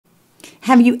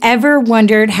Have you ever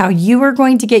wondered how you are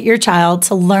going to get your child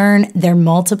to learn their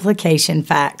multiplication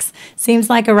facts? Seems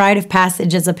like a rite of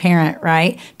passage as a parent,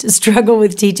 right? To struggle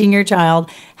with teaching your child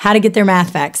how to get their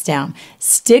math facts down.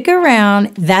 Stick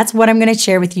around. That's what I'm going to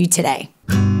share with you today.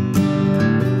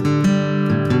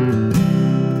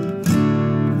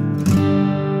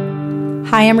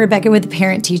 Hi, I'm Rebecca with the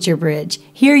Parent Teacher Bridge.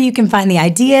 Here you can find the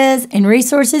ideas and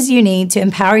resources you need to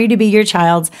empower you to be your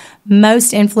child's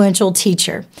most influential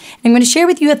teacher. I'm going to share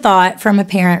with you a thought from a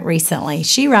parent recently.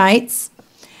 She writes,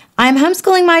 I'm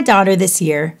homeschooling my daughter this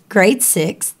year, grade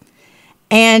 6,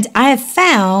 and I have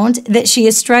found that she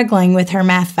is struggling with her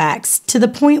math facts to the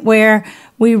point where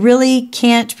we really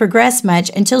can't progress much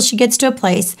until she gets to a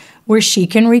place where she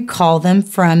can recall them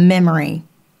from memory.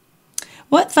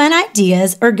 What fun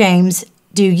ideas or games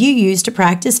do you use to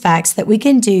practice facts that we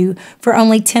can do for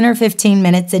only 10 or 15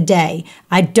 minutes a day?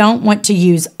 I don't want to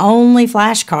use only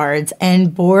flashcards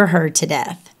and bore her to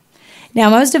death. Now,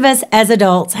 most of us as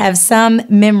adults have some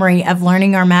memory of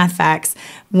learning our math facts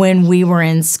when we were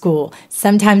in school.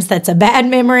 Sometimes that's a bad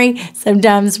memory.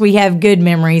 Sometimes we have good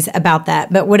memories about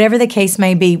that. But whatever the case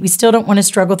may be, we still don't want to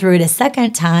struggle through it a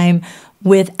second time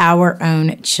with our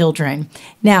own children.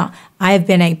 Now, I have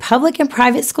been a public and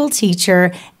private school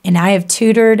teacher, and I have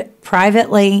tutored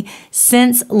privately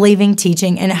since leaving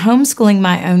teaching and homeschooling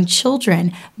my own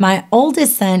children. My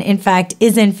oldest son, in fact,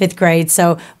 is in 5th grade,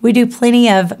 so we do plenty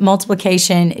of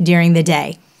multiplication during the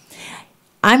day.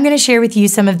 I'm going to share with you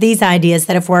some of these ideas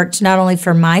that have worked not only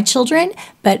for my children,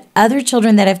 but other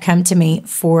children that have come to me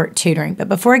for tutoring. But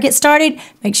before I get started,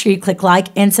 make sure you click like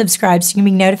and subscribe so you can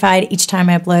be notified each time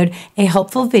I upload a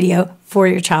helpful video for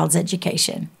your child's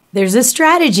education. There's a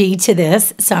strategy to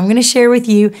this, so I'm going to share with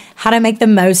you how to make the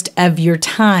most of your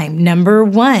time. Number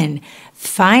 1,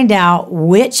 find out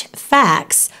which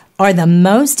facts are the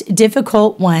most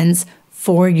difficult ones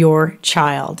for your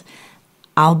child.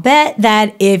 I'll bet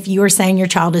that if you are saying your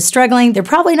child is struggling, they're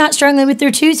probably not struggling with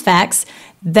their 2's facts.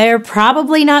 They're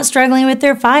probably not struggling with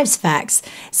their 5's facts.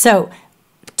 So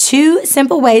 2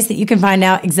 simple ways that you can find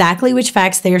out exactly which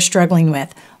facts they are struggling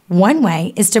with. One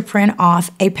way is to print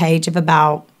off a page of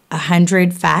about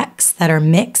 100 facts that are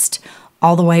mixed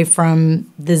all the way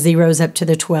from the 0s up to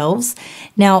the 12s.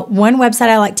 Now, one website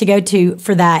I like to go to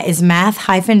for that is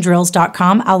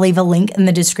math-drills.com. I'll leave a link in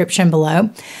the description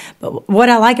below. But what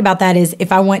I like about that is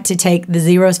if I want to take the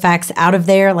 0s facts out of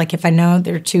there, like if I know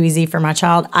they're too easy for my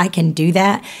child, I can do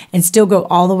that and still go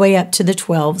all the way up to the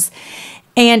 12s.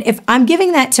 And if I'm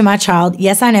giving that to my child,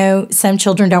 yes, I know some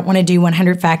children don't want to do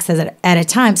 100 facts at a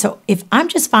time. So if I'm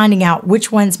just finding out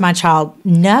which ones my child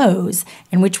knows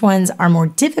and which ones are more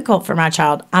difficult for my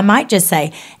child, I might just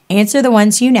say, answer the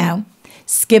ones you know,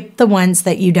 skip the ones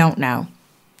that you don't know.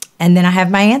 And then I have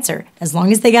my answer. As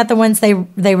long as they got the ones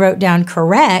they wrote down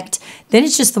correct, then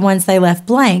it's just the ones they left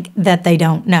blank that they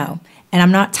don't know. And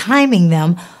I'm not timing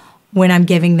them when I'm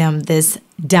giving them this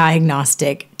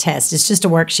diagnostic test. It's just a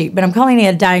worksheet, but I'm calling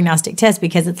it a diagnostic test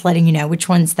because it's letting you know which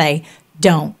ones they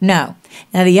don't know.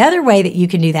 Now, the other way that you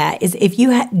can do that is if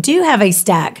you do have a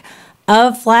stack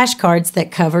of flashcards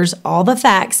that covers all the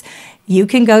facts, you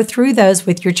can go through those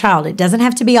with your child. It doesn't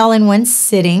have to be all in one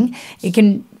sitting. It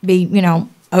can be,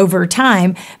 over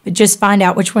time, but just find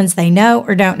out which ones they know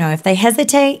or don't know. If they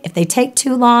hesitate, if they take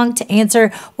too long to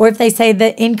answer, or if they say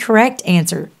the incorrect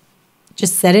answer,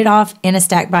 just set it off in a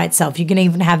stack by itself. You can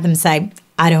even have them say,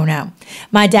 I don't know.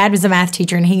 My dad was a math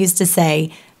teacher, and he used to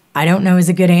say, I don't know is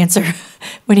a good answer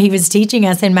when he was teaching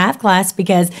us in math class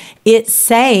because it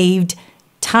saved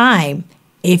time.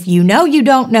 If you know you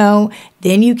don't know,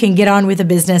 then you can get on with the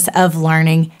business of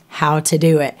learning how to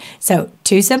do it. So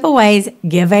 2 simple ways: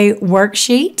 give a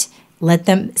worksheet, let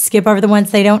them skip over the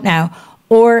ones they don't know,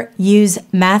 or use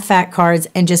math fact cards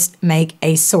and just make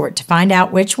a sort to find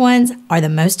out which ones are the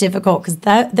most difficult, because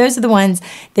those are the ones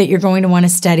that you're going to want to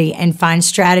study and find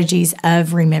strategies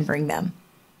of remembering them.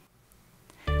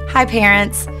 Hi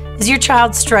parents, is your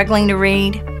child struggling to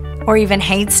read or even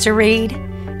hates to read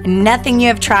and nothing you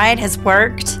have tried has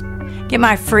worked? Get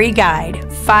my free guide,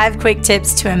 5 quick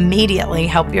tips to immediately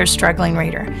help your struggling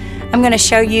reader. I'm going to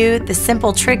show you the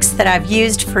simple tricks that I've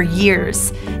used for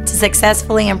years to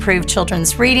successfully improve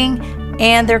children's reading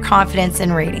and their confidence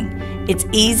in reading. It's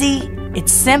easy,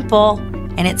 it's simple,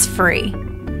 and it's free.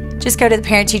 Just go to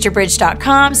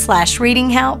theparentteacherbridge.com/reading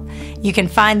help. You can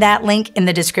find that link in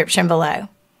the description below.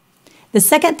 The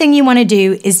second thing you want to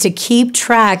do is to keep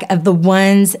track of the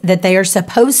ones that they are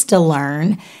supposed to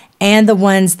learn and the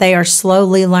ones they are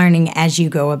slowly learning as you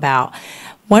go about.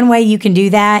 One way you can do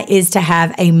that is to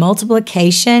have a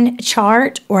multiplication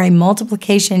chart or a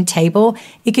multiplication table.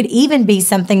 It could even be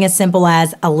something as simple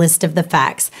as a list of the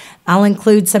facts. I'll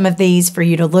include some of these for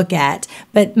you to look at,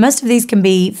 but most of these can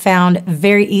be found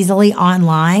very easily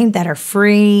online that are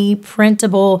free,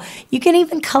 printable. You can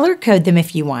even color code them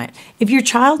if you want. If your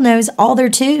child knows all their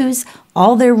 2s,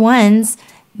 all their 1s,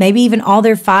 maybe even all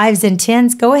their 5s and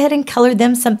 10s, go ahead and color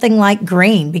them something like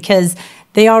green because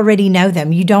they already know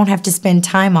them. You don't have to spend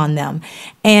time on them.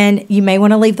 And you may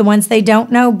want to leave the ones they don't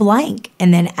know blank.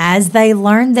 And then as they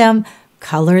learn them,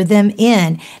 color them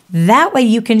in. That way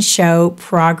you can show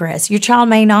progress. Your child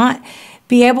may not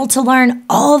be able to learn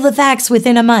all the facts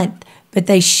within a month, but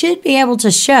they should be able to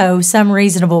show some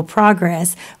reasonable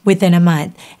progress within a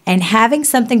month. And having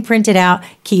something printed out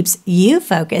keeps you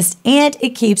focused and it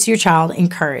keeps your child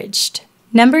encouraged.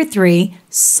 Number 3,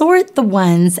 sort the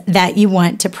ones that you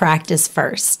want to practice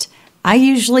first. I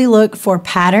usually look for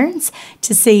patterns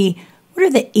to see what are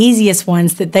the easiest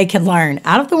ones that they can learn.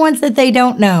 Out of the ones that they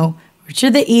don't know, which are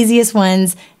the easiest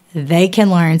ones they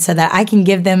can learn so that I can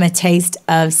give them a taste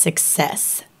of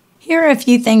success. Here are a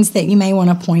few things that you may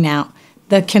want to point out.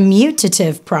 The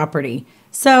commutative property.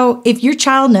 So if your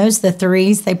child knows the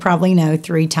 3s, they probably know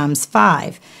 3 times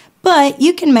 5. But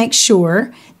you can make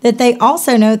sure that they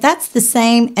also know that's the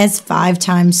same as 5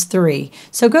 times 3.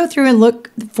 So go through and look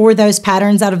for those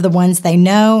patterns out of the ones they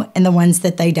know and the ones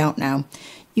that they don't know.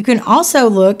 You can also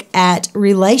look at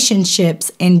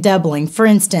relationships and doubling. For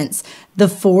instance, the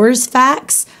 4s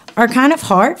facts are kind of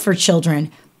hard for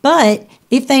children, but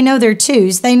if they know their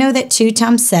 2s, they know that 2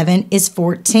 times 7 is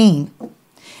 14.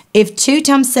 If 2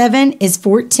 times 7 is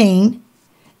 14,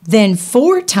 then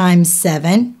 4 times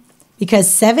 7, because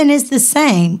 7 is the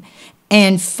same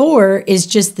and 4 is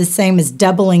just the same as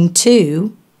doubling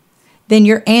 2, then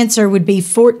your answer would be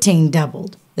 14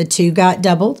 doubled. The 2 got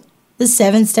doubled, the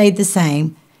 7 stayed the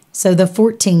same, so the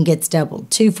 14 gets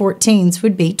doubled. 2 14s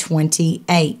would be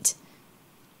 28.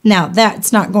 Now,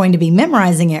 that's not going to be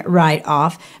memorizing it right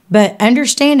off, but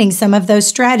understanding some of those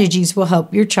strategies will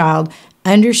help your child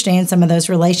understand some of those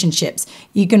relationships.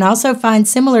 You can also find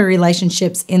similar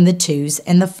relationships in the 2s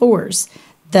and the 4s.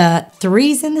 The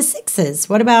 3s and the 6s.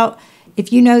 What about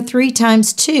if you know 3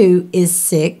 times 2 is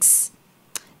 6,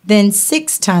 then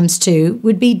 6 times 2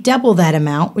 would be double that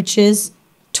amount, which is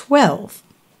 12.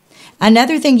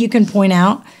 Another thing you can point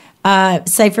out,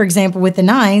 say for example with the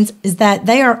 9s, is that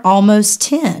they are almost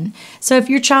 10. So if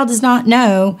your child does not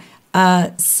know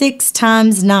 6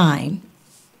 times 9,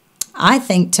 I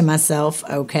think to myself,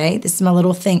 okay, this is my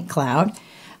little think cloud.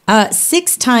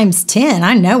 6 times 10,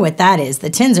 I know what that is. The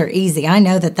 10s are easy. I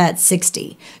know that that's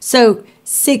 60. So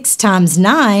 6 times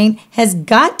 9 has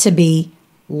got to be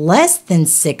less than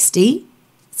 60,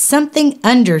 something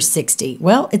under 60.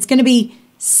 Well, it's going to be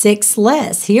 6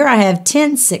 less. Here I have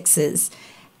 10 6s.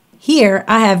 Here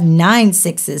I have 9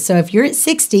 6s. So if you're at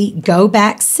 60, go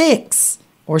back 6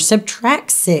 or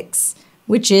subtract 6,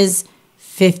 which is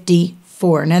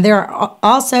 54. Now there are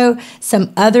also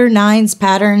some other 9s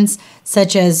patterns,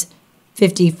 such as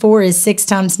 54 is 6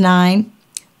 times 9,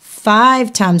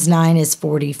 5 times 9 is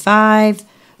 45,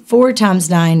 4 times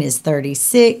 9 is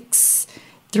 36,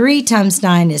 3 times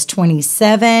 9 is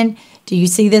 27. Do you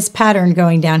see this pattern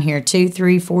going down here? 2,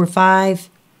 3, 4, 5,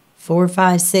 4,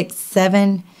 5, 6,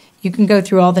 7. You can go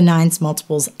through all the 9s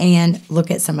multiples and look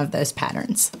at some of those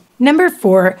patterns. Number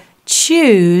 4,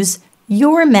 choose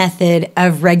your method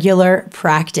of regular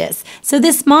practice. So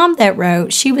this mom that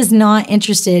wrote, she was not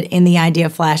interested in the idea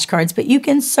of flashcards, but you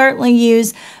can certainly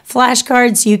use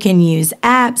flashcards. You can use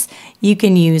apps. You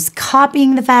can use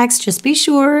copying the facts. Just be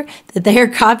sure that they are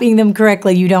copying them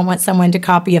correctly. You don't want someone to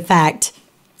copy a fact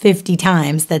 50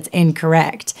 times that's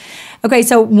incorrect. Okay,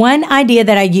 so one idea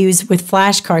that I use with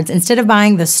flashcards, instead of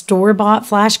buying the store-bought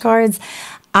flashcards,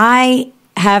 I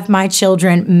have my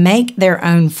children make their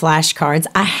own flashcards.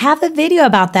 I have a video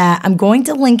about that. I'm going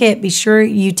to link it. Be sure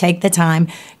you take the time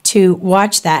to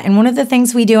watch that. And one of the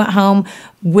things we do at home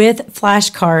with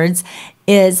flashcards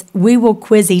is we will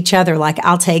quiz each other. Like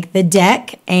I'll take the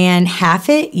deck and half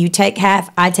it, you take half,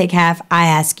 I take half, I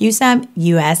ask you some,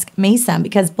 you ask me some.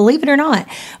 Because believe it or not,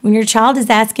 when your child is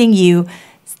asking you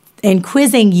and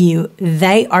quizzing you,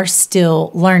 they are still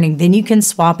learning. Then you can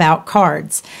swap out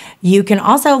cards. You can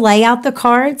also lay out the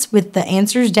cards with the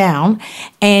answers down,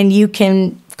 and you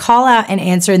can call out an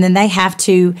answer, and then they have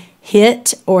to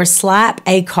hit or slap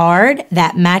a card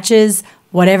that matches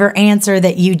whatever answer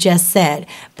that you just said.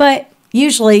 But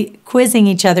usually quizzing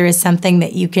each other is something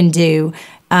that you can do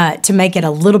to make it a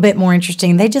little bit more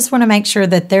interesting. They just want to make sure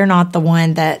that they're not the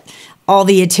one that all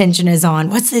the attention is on,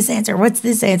 what's this answer? What's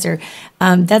this answer?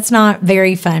 That's not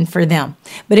very fun for them.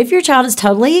 But if your child is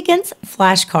totally against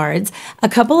flashcards, a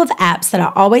couple of apps that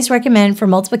I always recommend for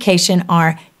multiplication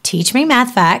are Teach Me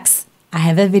Math Facts. I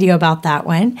have a video about that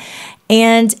one.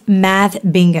 And Math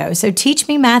Bingo. So Teach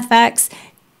Me Math Facts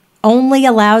only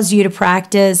allows you to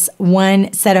practice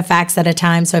one set of facts at a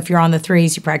time. So if you're on the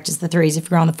threes, you practice the threes.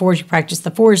 If you're on the fours, you practice the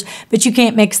fours, but you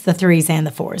can't mix the threes and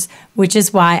the fours, which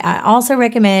is why I also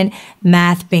recommend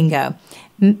Math Bingo,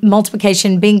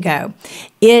 Multiplication Bingo.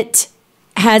 It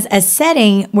has a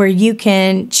setting where you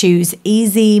can choose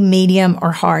easy, medium,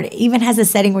 or hard. It even has a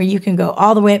setting where you can go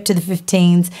all the way up to the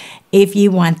 15s if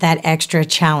you want that extra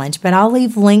challenge. But I'll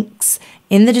leave links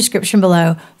in the description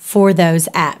below for those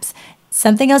apps.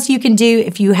 Something else you can do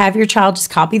if you have your child just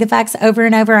copy the facts over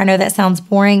and over. I know that sounds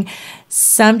boring.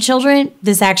 Some children,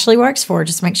 this actually works for.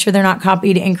 Just make sure they're not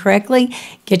copied incorrectly.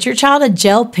 Get your child a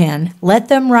gel pen. Let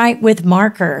them write with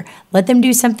marker. Let them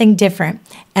do something different.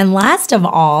 And last of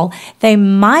all, they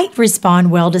might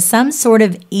respond well to some sort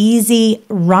of easy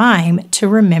rhyme to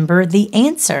remember the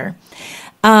answer.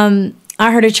 I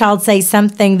heard a child say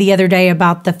something the other day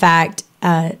about the fact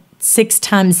 6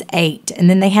 times 8. And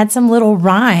then they had some little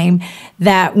rhyme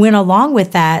that went along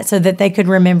with that so that they could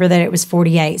remember that it was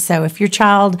 48. So if your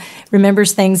child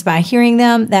remembers things by hearing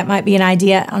them, that might be an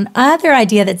idea. Another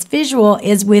idea that's visual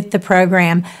is with the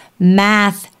program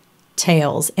Math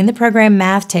Tales. In the program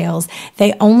Math Tales,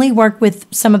 they only work with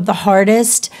some of the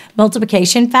hardest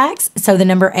multiplication facts. So the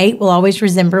number 8 will always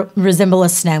resemble a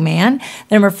snowman.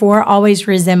 The number 4 always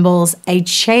resembles a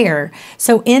chair.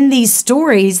 So in these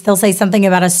stories, they'll say something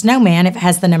about a snowman if it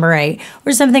has the number 8,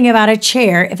 or something about a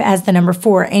chair if it has the number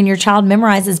 4. And your child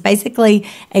memorizes basically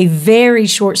a very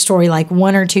short story, like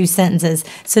 1 or 2 sentences,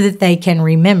 so that they can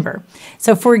remember.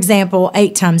 So for example,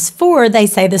 8 times 4, they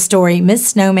say the story, Miss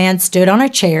Snowman stood on a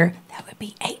chair. That would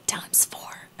be 8 times 4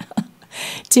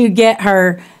 to get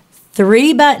her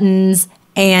 3 buttons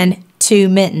and 2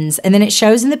 mittens. And then it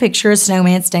shows in the picture a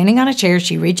snowman standing on a chair.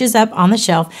 She reaches up on the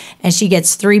shelf and she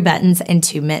gets 3 buttons and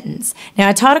 2 mittens. Now,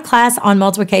 I taught a class on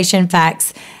multiplication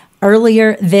facts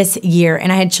earlier this year,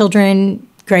 and I had children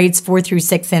grades 4 through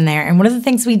 6 in there. And one of the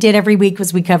things we did every week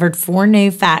was we covered 4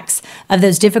 new facts of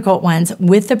those difficult ones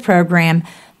with the program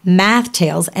Math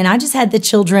Tales. And I just had the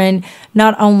children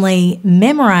not only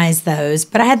memorize those,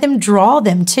 but I had them draw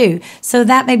them too. So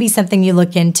that may be something you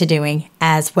look into doing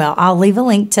as well. I'll leave a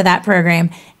link to that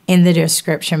program in the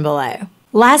description below.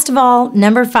 Last of all,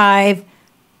 number 5,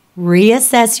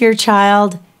 reassess your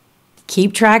child.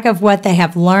 Keep track of what they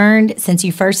have learned since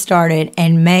you first started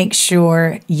and make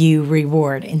sure you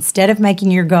reward. Instead of making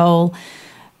your goal,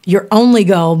 your only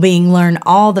goal being learn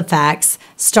all the facts,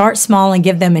 start small and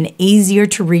give them an easier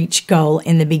to reach goal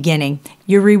in the beginning.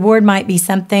 Your reward might be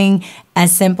something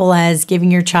as simple as giving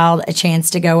your child a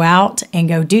chance to go out and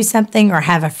go do something or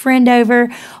have a friend over,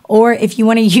 or if you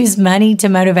want to use money to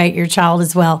motivate your child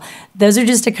as well. Those are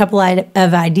just a couple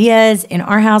of ideas. In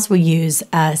our house, we use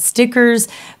stickers,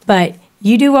 but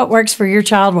you do what works for your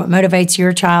child, what motivates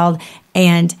your child,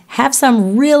 and have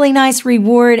some really nice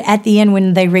reward at the end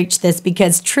when they reach this,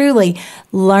 because truly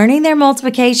learning their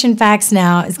multiplication facts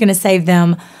now is going to save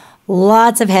them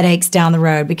lots of headaches down the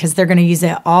road, because they're going to use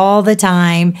it all the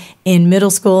time in middle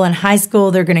school and high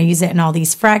school. They're going to use it in all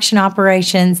these fraction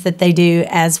operations that they do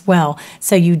as well.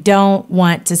 So you don't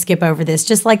want to skip over this.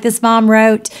 Just like this mom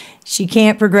wrote, she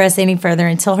can't progress any further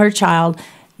until her child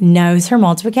knows her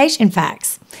multiplication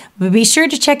facts. But be sure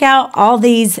to check out all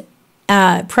these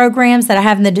programs that I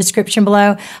have in the description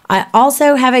below. I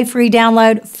also have a free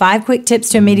download, 5 quick tips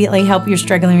to immediately help your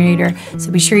struggling reader.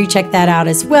 So be sure you check that out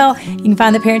as well. You can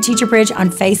find the Parent Teacher Bridge on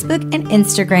Facebook and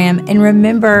Instagram. And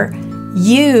remember,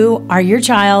 you are your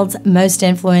child's most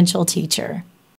influential teacher.